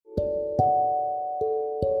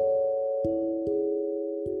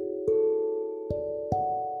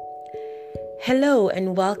Hello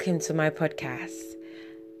and welcome to my podcast,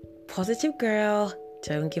 Positive Girl,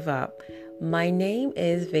 Don't Give Up. My name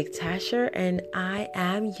is Victasha and I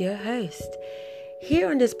am your host.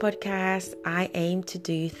 Here on this podcast, I aim to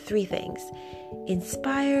do three things: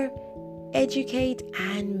 inspire, educate,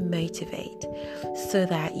 and motivate, so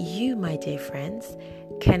that you, my dear friends,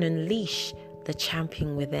 can unleash the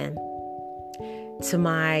champion within. To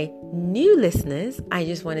my new listeners, I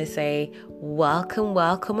just want to say welcome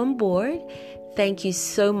on board. Thank you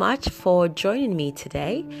so much for joining me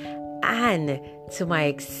today. And to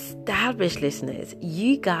my established listeners,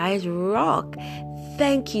 you guys rock.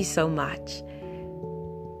 Thank you so much.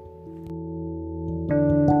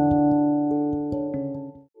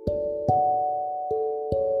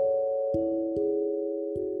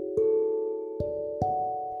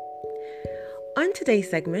 On today's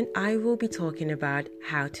segment, I will be talking about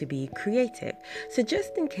how to be creative. So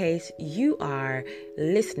just in case you are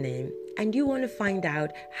listening and you want to find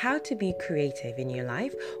out how to be creative in your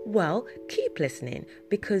life, well, keep listening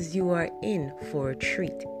because you are in for a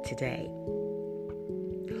treat today.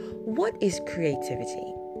 What is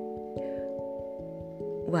creativity?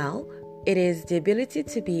 Well, it is the ability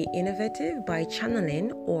to be innovative by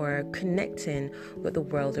channeling or connecting with the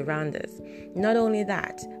world around us. Not only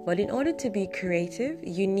that, but in order to be creative,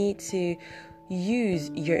 you need to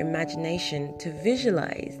use your imagination to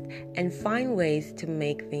visualize and find ways to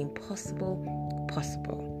make the impossible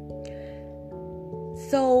possible.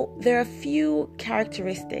 So there are a few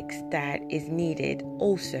characteristics that is needed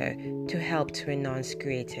also to help to enhance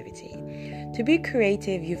creativity. To be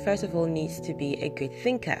creative, you first of all need to be a good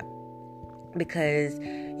thinker, because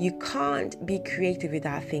you can't be creative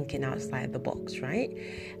without thinking outside the box, right?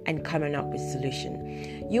 And coming up with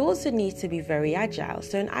solution. You also need to be very agile.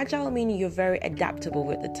 So an agile meaning you're very adaptable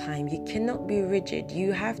with the time. You cannot be rigid.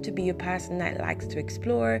 You have to be a person that likes to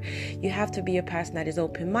explore. You have to be a person that is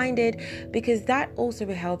open-minded, because that also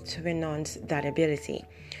will help to enhance that ability.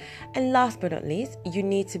 And last but not least, you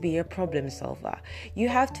need to be a problem solver. You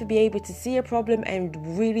have to be able to see a problem and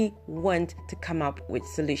really want to come up with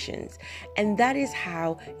solutions. And that is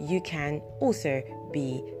how you can also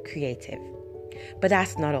be creative. But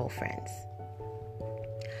that's not all, friends.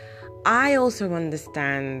 I also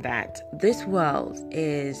understand that this world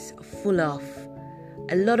is full of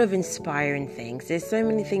a lot of inspiring things. There's so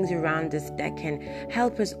many things around us that can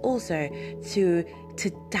help us also to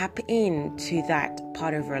tap into that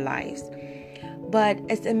part of our lives. But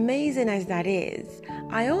as amazing as that is,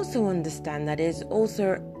 I also understand that there's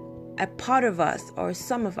also a part of us, or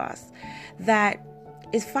some of us, that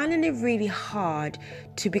is finding it really hard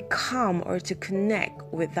to become or to connect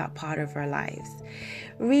with that part of our lives.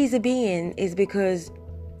 Reason being is because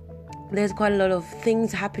there's quite a lot of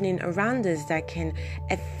things happening around us that can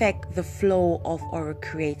affect the flow of our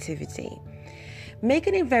creativity,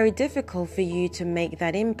 making it very difficult for you to make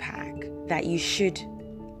that impact that you should,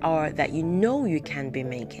 or that you know you can be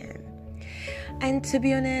making. And to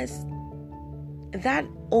be honest, that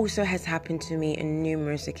also has happened to me on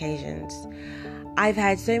numerous occasions. I've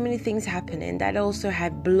had so many things happening that also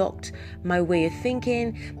had blocked my way of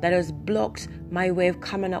thinking, that has blocked my way of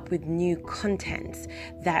coming up with new contents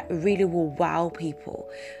that really will wow people.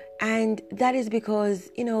 And that is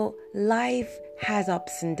because, life has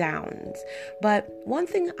ups and downs. But one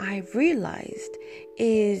thing I've realized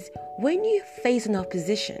is when you face an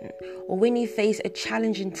opposition or when you face a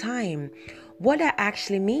challenging time, what that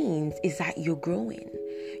actually means is that you're growing.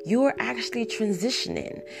 You're actually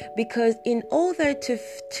transitioning, because in order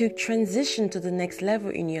to transition to the next level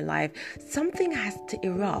in your life, something has to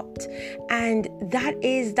erupt, and that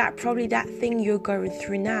is probably that thing you're going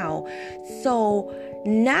through now. So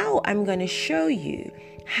now I'm going to show you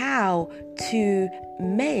how to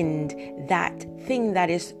mend that thing that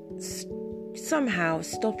is somehow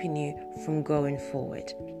stopping you from going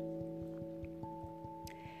forward.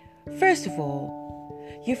 First of all,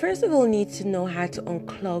 you need to know how to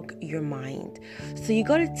unclog your mind. So you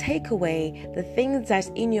got to take away the things that's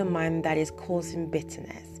in your mind that is causing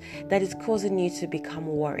bitterness, that is causing you to become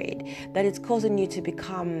worried, that is causing you to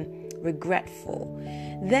become regretful.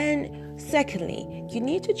 Then, secondly, you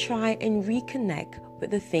need to try and reconnect with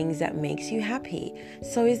the things that makes you happy.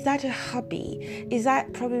 So is that a hobby? Is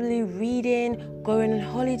that probably reading, going on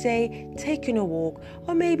holiday, taking a walk,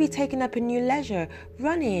 or maybe taking up a new leisure,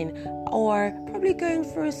 running, or probably going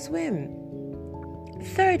for a swim?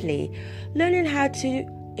 Thirdly, learning how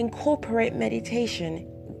to incorporate meditation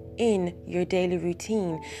in your daily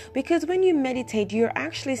routine, because when you meditate, you're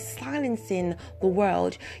actually silencing the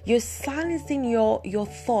world, you're silencing your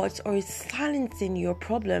thoughts, or silencing your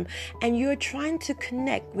problem, and you're trying to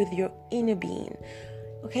connect with your inner being.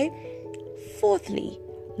 Okay, Fourthly,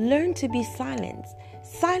 learn to be silent.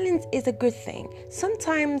 Silence is a good thing.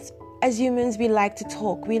 Sometimes as humans, we like to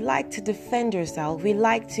talk, we like to defend ourselves, we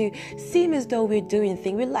like to seem as though we're doing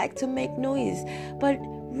things, we like to make noise. But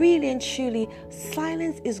really and truly,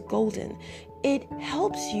 silence is golden. It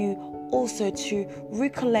helps you also to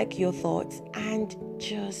recollect your thoughts and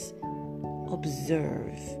just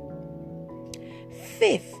observe.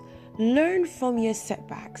 Fifth, learn from your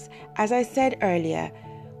setbacks. As I said earlier,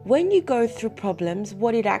 when you go through problems,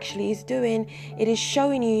 what it actually is doing, it is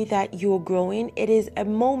showing you that you're growing. It is a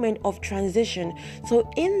moment of transition. So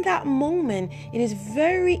in that moment, it is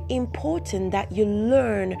very important that you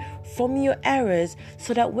learn from your errors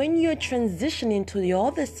so that when you're transitioning to the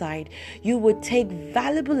other side, you will take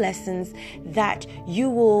valuable lessons that you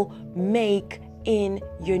will make in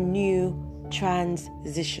your new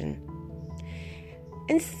transition.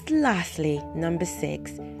 And lastly, number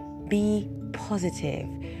 6, be positive.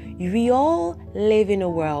 We all live in a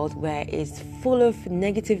world where it's full of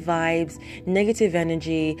negative vibes, negative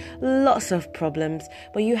energy, lots of problems,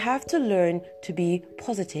 but you have to learn to be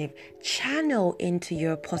positive. Channel into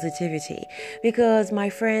your positivity because,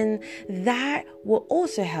 my friend, that will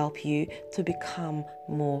also help you to become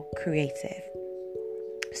more creative.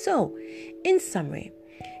 So, in summary,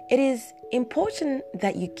 it is important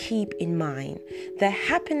that you keep in mind that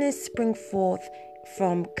happiness springs forth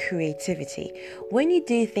from creativity. When you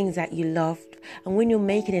do things that you love and when you're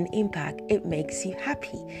making an impact, it makes you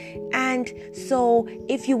happy. And so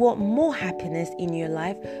if you want more happiness in your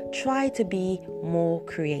life, try to be more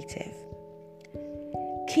creative.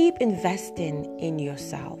 Keep investing in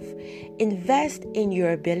yourself. Invest in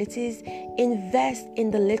your abilities. Invest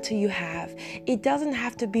in the little you have. It doesn't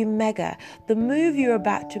have to be mega. The move you're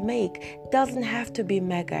about to make doesn't have to be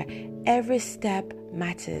mega. Every step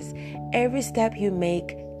matters. Every step you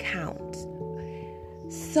make counts.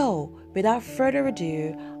 So, without further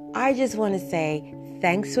ado, I just want to say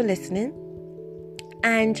thanks for listening.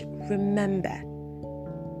 And remember,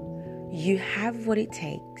 you have what it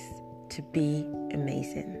takes to be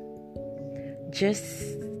amazing. Just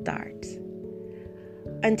start.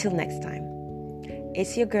 Until next time,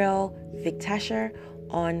 it's your girl, Victasha,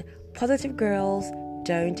 on Positive Girls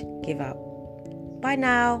Don't Give Up. Bye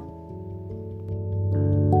now.